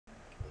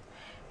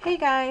Hey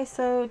guys,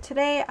 so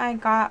today I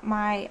got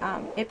my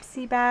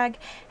Ipsy bag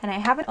and I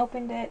haven't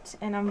opened it,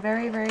 and I'm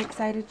very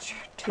excited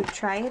to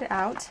try it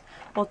out.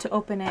 Well, to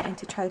open it and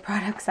to try the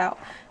products out.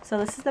 So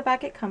this is the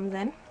bag it comes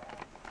in.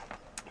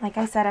 Like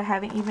I said, I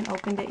haven't even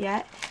opened it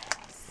yet.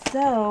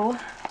 So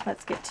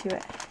let's get to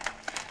it.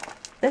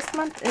 This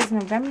month is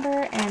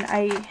November and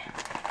I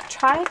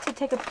tried to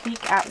take a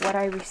peek at what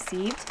I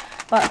received,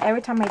 but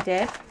every time I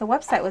did, the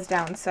website was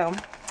down, so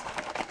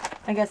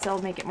I guess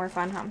it'll make it more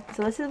fun, huh?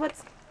 So this is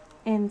what's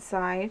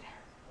inside,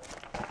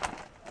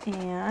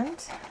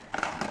 and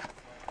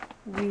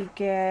we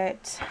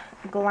get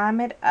Glam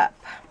It Up.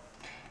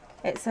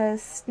 It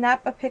says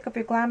snap a pic of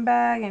your glam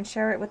bag and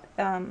share it with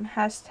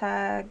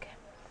hashtag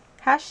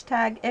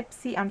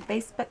Ipsy on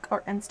Facebook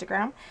or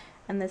Instagram,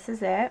 and this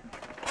is it.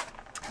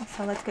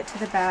 So let's get to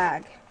the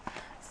bag.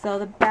 So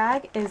the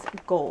bag is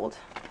gold,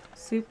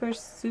 super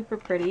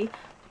pretty.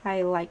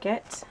 I like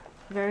it.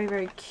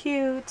 Very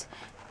cute,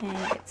 and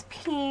it's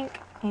pink,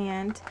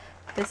 and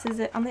this is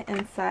it on the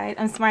inside.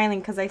 I'm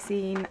smiling because I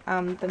seen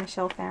the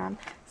Michelle fan.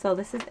 So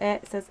this is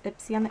it. It says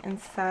Ipsy on the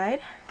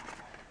inside.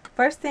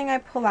 First thing I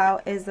pull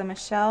out is the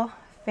Michelle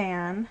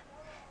fan.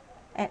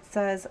 It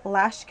says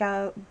Lash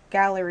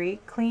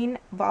Gallery Clean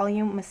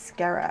Volume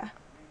Mascara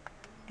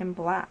in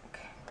black.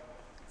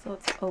 So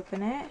let's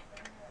open it.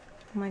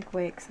 I'm like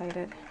way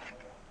excited.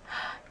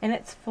 And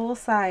it's full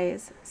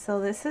size. So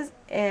this is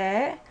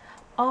it.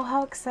 Oh,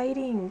 how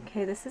exciting.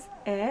 Okay, this is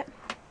it.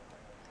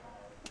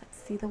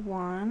 See the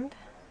wand.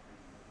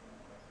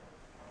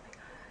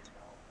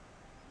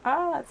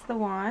 Oh, that's the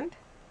wand.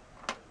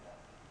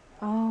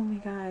 Oh my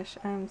gosh,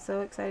 I'm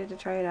so excited to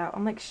try it out.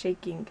 I'm like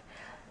shaking.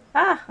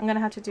 I'm gonna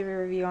have to do a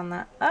review on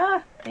that.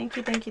 Thank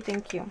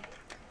you.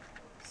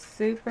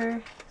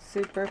 Super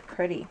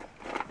pretty.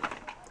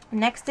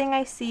 Next thing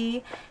I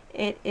see,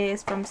 it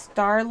is from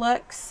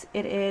Starlux.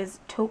 It is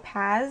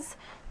Topaz,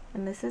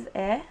 and this is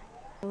it.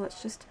 So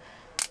let's just,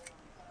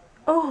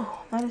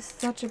 oh, that is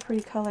such a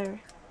pretty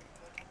color.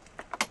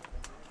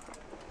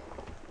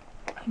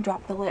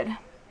 Drop the lid.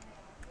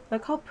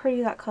 Look how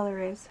pretty that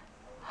color is.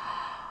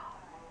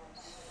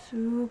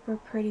 Super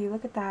pretty.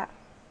 Look at that.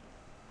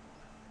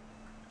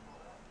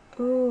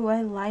 Ooh,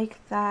 I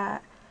like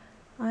that.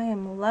 I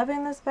am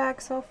loving this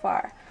bag so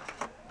far.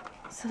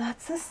 So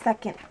that's the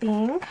second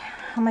thing.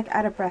 I'm like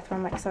out of breath.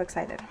 I'm like so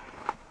excited.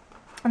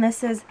 And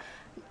this is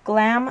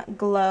Glam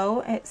Glow.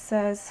 It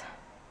says,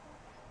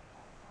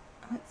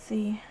 let's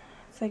see.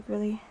 It's like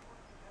really,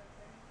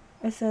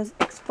 it says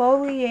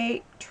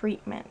exfoliate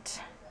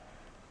treatment.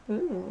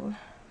 Ooh.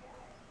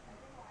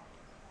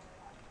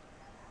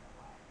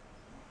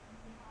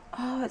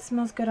 Oh, it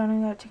smells good. I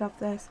don't gotta take off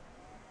this.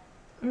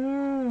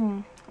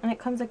 And it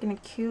comes like in a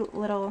cute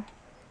little,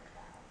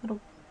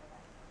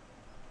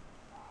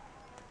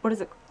 what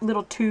is it?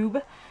 Little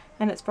tube,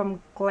 and it's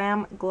from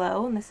Glam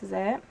Glow, and this is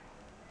it.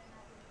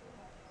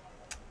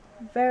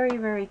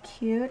 Very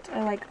cute.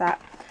 I like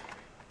that.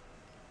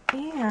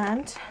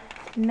 And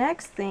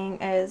next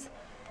thing is,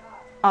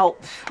 oh,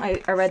 I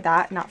read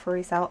that, not for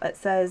resale. It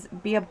says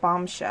Be a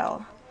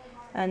Bombshell,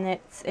 and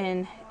it's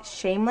in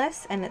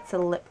Shameless, and it's a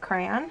lip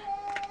crayon.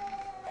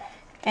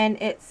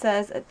 And it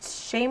says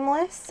it's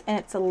Shameless, and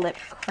it's a lip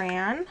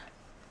crayon.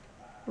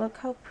 Look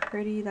how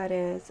pretty that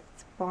is.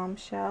 It's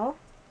Bombshell.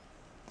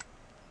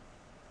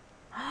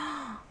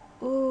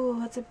 Ooh,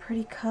 that's a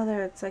pretty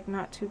color. It's like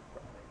not too,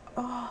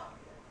 oh,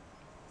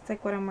 it's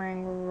like what I'm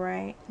wearing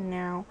right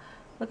now.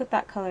 Look at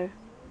that color.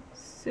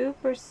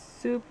 Super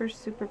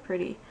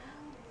pretty.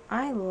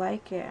 I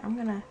like it. I'm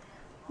gonna,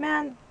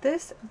 man,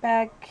 this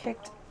bag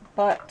kicked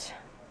butt.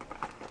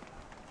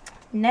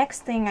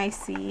 Next thing I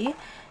see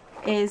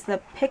is the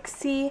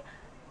Pixie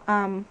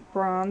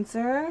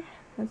bronzer.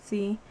 Let's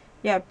see.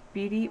 Yeah,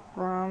 beauty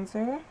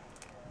bronzer.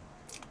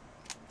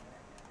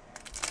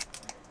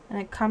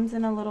 And it comes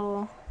in a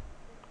little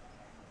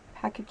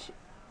package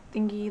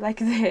thingy like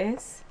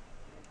this.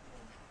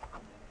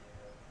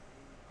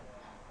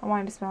 I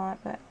wanted to smell it,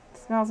 but it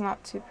smells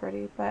not too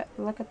pretty. But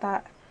look at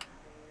that.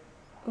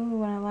 Ooh,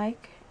 what I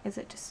like is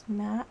it just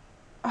matte.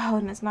 Oh,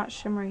 and it's not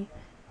shimmery.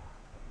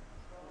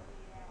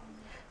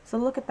 So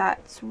look at that.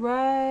 It's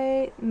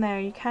right there.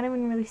 You can't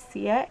even really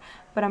see it,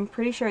 but I'm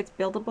pretty sure it's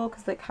buildable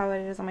because like how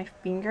it is on my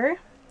finger.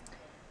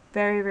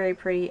 Very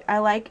pretty. I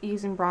like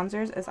using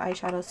bronzers as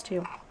eyeshadows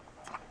too.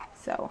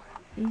 So,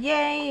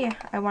 yay!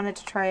 I wanted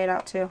to try it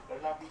out too.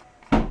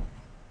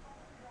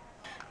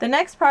 The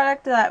next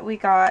product that we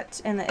got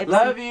in the Ipsy.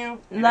 Love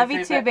you. Love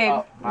you too, babe.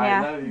 Oh, bye.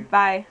 Yeah. Love you.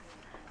 Bye.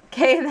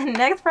 Okay, the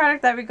next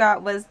product that we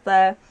got was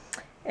the,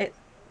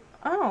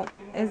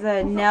 is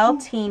a nail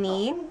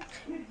teeny,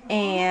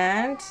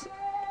 and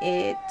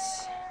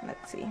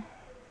let's see.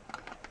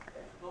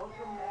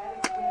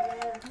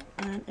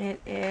 And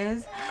it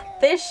is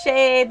this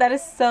shade that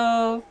is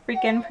so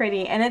freaking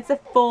pretty, and it's a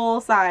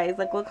full size.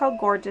 Like, look how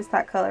gorgeous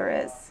that color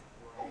is.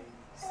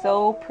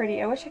 So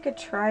pretty. I wish I could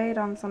try it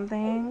on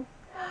something.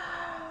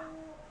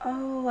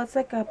 Oh, it's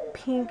like a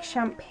pink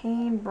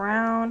champagne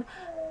brown.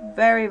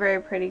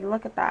 Very pretty.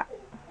 Look at that.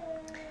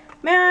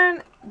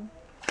 Man,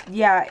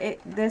 yeah,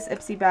 this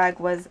Ipsy bag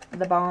was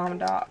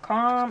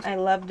thebomb.com. I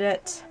loved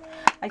it.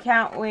 I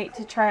can't wait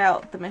to try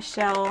out the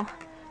Michelle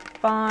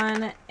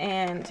Fun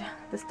and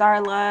the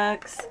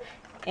Starlux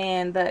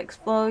and the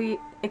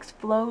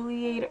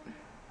exfoliator,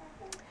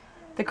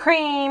 the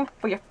cream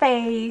for your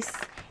face,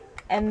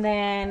 and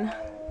then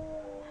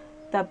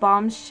the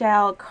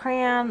Bombshell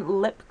crayon,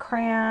 lip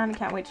crayon.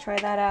 Can't wait to try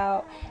that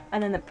out.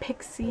 And then the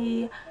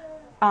Pixie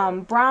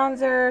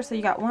bronzer. So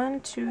you got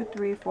 1, 2,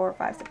 3, 4,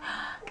 5, 6.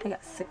 I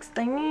got 6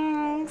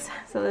 things.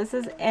 So this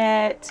is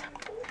it.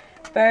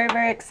 Very,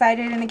 very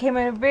excited, and it came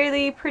in a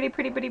really pretty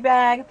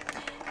bag.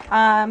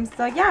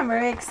 So yeah, I'm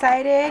very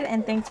excited,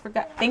 and thank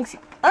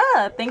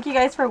you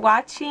guys for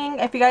watching.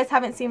 If you guys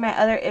haven't seen my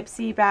other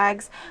Ipsy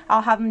bags,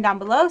 I'll have them down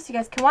below so you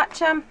guys can watch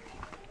them,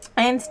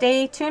 and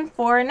stay tuned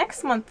for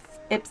next month's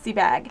Ipsy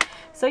bag.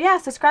 So yeah,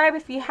 subscribe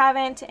if you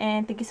haven't,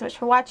 and thank you so much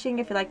for watching.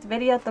 If you liked the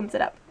video, thumbs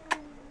it up.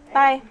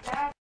 Bye.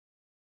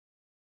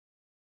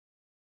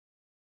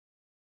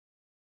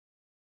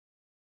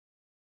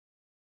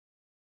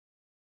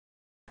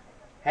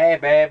 Hey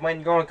babe, when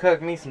you gonna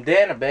cook me some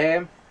dinner,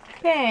 babe?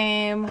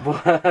 Babe.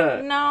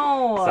 What?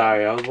 No.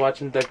 Sorry, I was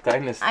watching Duck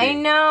Dynasty. I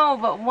know,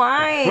 but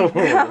why?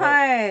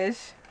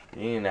 Gosh.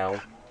 You know,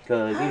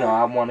 cause you know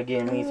I wanna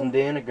get me some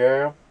dinner,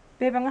 girl.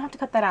 Babe, I'm gonna have to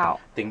cut that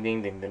out. Ding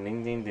ding ding ding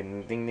ding ding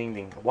ding ding ding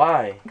ding.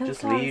 Why?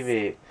 Just leave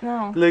it.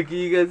 No. Look,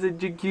 you got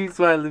such a cute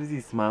smile. Let me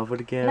see. Smile for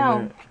the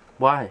camera. No.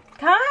 Why?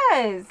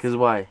 Cause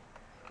Why?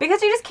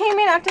 Because you just came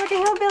in acting like a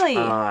hillbilly.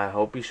 I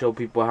hope you show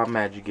people how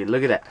mad you get.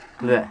 Look at that.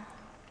 Look at that.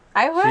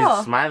 I will.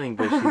 She's smiling,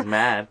 but she's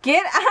mad.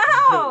 Get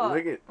out!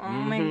 Look at. Oh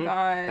my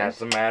gosh. That's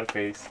a mad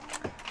face.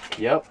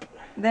 Yep.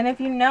 Then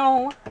if you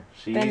know,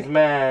 She's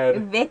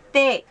mad.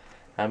 Vete.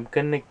 I'm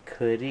gonna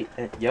cut it.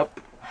 Yep,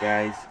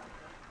 guys.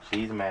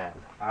 She's mad.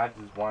 I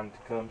just wanted to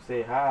come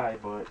say hi,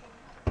 but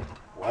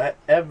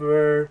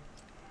whatever.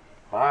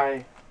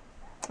 Bye.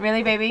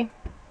 Really, baby?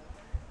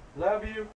 Love you.